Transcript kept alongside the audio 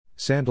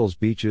Sandals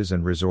Beaches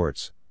and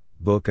Resorts.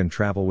 Book and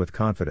travel with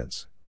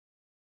confidence.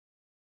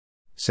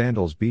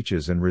 Sandals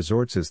Beaches and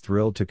Resorts is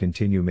thrilled to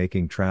continue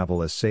making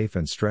travel as safe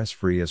and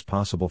stress-free as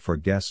possible for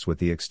guests with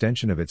the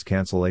extension of its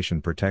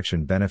cancellation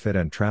protection benefit,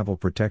 and travel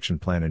protection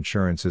plan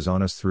insurance is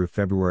on us through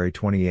February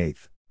 28,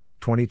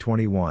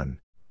 2021,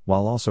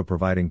 while also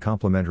providing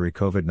complimentary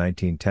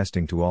COVID-19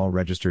 testing to all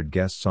registered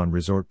guests on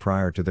resort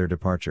prior to their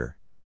departure.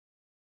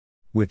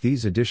 With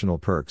these additional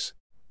perks,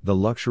 the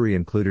luxury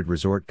included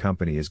resort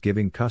company is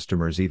giving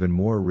customers even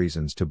more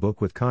reasons to book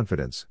with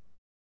confidence.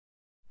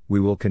 We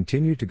will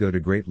continue to go to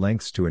great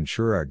lengths to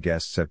ensure our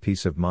guests have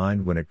peace of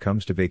mind when it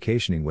comes to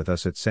vacationing with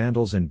us at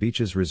Sandals and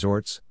Beaches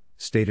Resorts,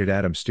 stated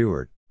Adam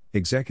Stewart,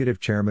 Executive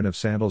Chairman of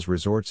Sandals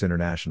Resorts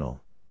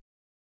International.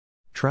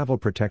 Travel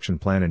protection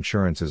plan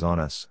insurance is on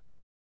us.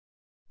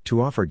 To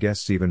offer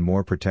guests even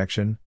more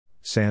protection,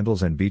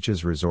 Sandals and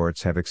Beaches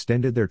Resorts have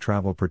extended their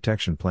travel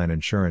protection plan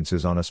insurance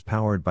is on us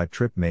powered by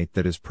TripMate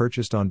that is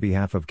purchased on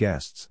behalf of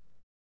guests.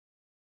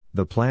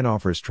 The plan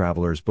offers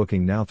travelers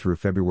booking now through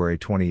February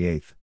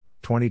 28,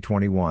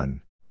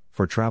 2021,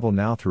 for travel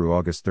now through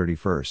August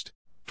 31,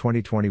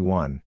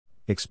 2021,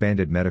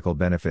 expanded medical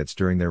benefits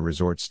during their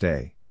resort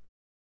stay.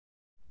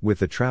 With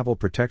the travel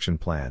protection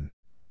plan,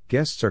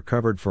 guests are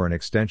covered for an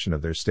extension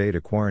of their stay to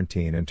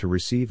quarantine and to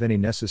receive any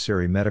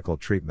necessary medical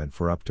treatment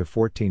for up to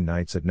 14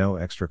 nights at no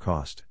extra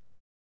cost.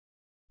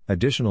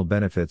 Additional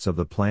benefits of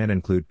the plan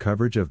include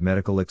coverage of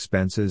medical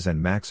expenses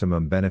and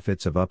maximum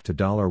benefits of up to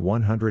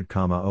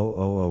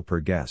 $100,000 per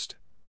guest.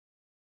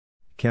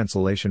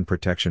 Cancellation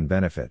protection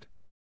benefit.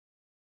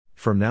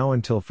 From now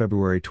until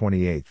February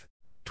 28,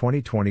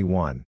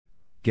 2021,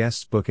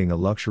 guests booking a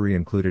luxury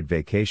included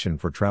vacation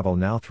for travel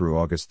now through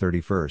August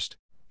 31,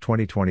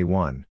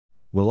 2021,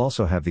 will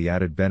also have the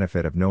added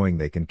benefit of knowing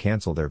they can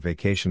cancel their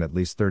vacation at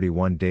least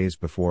 31 days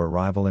before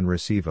arrival and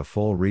receive a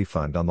full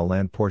refund on the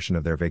land portion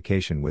of their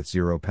vacation with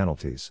zero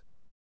penalties.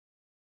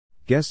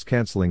 Guests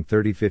canceling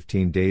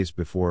 15 days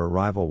before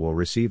arrival will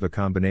receive a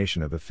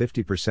combination of a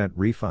 50%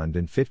 refund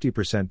and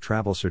 50%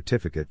 travel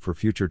certificate for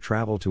future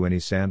travel to any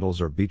Sandals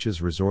or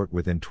Beaches resort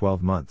within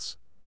 12 months.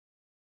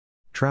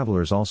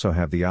 Travelers also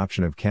have the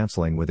option of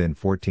canceling within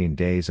 14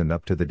 days and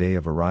up to the day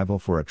of arrival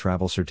for a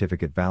travel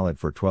certificate valid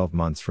for 12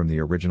 months from the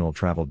original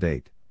travel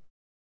date.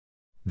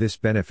 This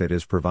benefit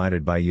is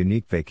provided by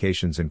Unique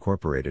Vacations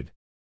Incorporated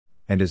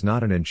and is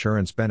not an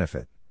insurance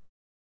benefit.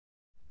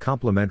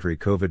 Complimentary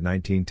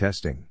COVID-19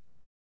 testing.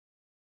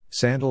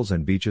 Sandals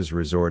and Beaches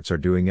Resorts are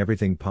doing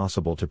everything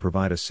possible to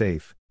provide a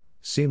safe,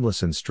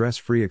 seamless and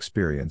stress-free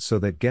experience so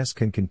that guests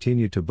can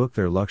continue to book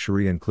their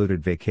luxury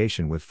included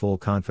vacation with full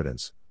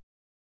confidence.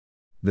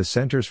 The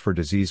Centers for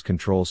Disease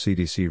Control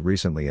 (CDC)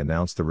 recently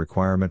announced the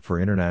requirement for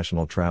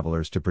international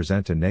travelers to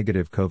present a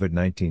negative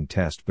COVID-19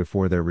 test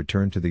before their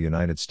return to the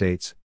United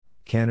States,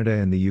 Canada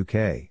and the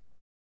UK.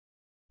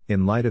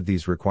 In light of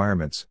these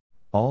requirements,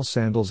 all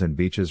Sandals and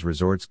Beaches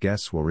Resorts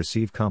guests will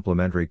receive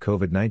complimentary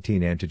COVID-19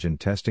 antigen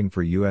testing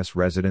for U.S.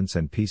 residents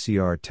and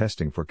PCR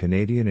testing for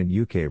Canadian and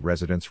UK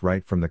residents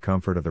right from the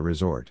comfort of the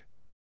resort.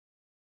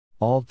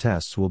 All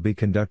tests will be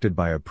conducted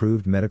by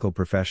approved medical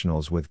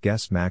professionals with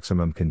guests'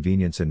 maximum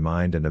convenience in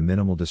mind and a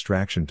minimal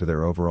distraction to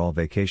their overall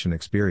vacation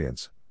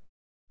experience.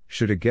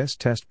 Should a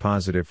guest test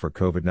positive for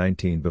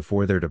COVID-19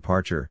 before their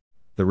departure,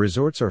 the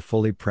resorts are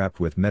fully prepped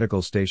with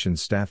medical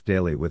stations staffed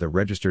daily with a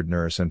registered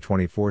nurse and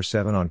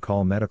 24/7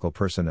 on-call medical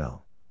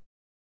personnel.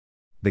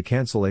 The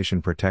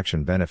cancellation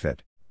protection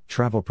benefit,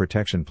 travel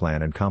protection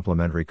plan and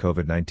complimentary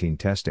COVID-19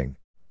 testing,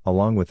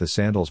 along with the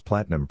Sandals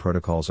Platinum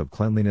Protocols of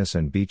Cleanliness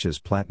and Beaches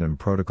Platinum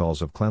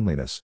Protocols of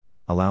Cleanliness,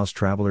 allows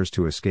travelers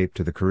to escape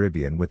to the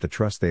Caribbean with the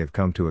trust they have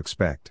come to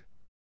expect.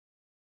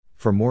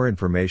 For more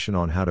information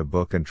on how to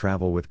book and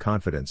travel with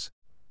confidence,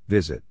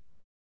 visit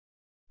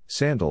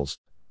Sandals,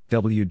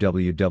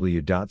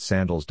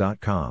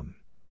 www.sandals.com.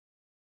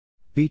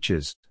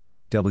 Beaches,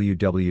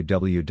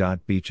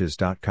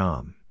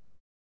 www.beaches.com.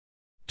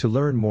 To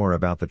learn more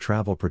about the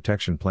travel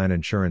protection plan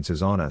insurance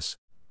is on us,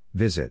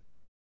 visit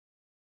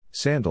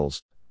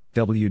Sandals,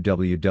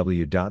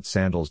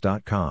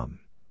 www.sandals.com.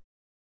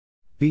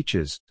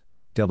 Beaches,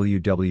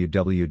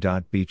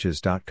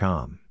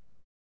 www.beaches.com.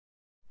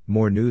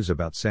 More news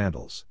about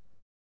Sandals.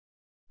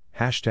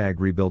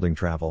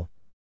 #RebuildingTravel.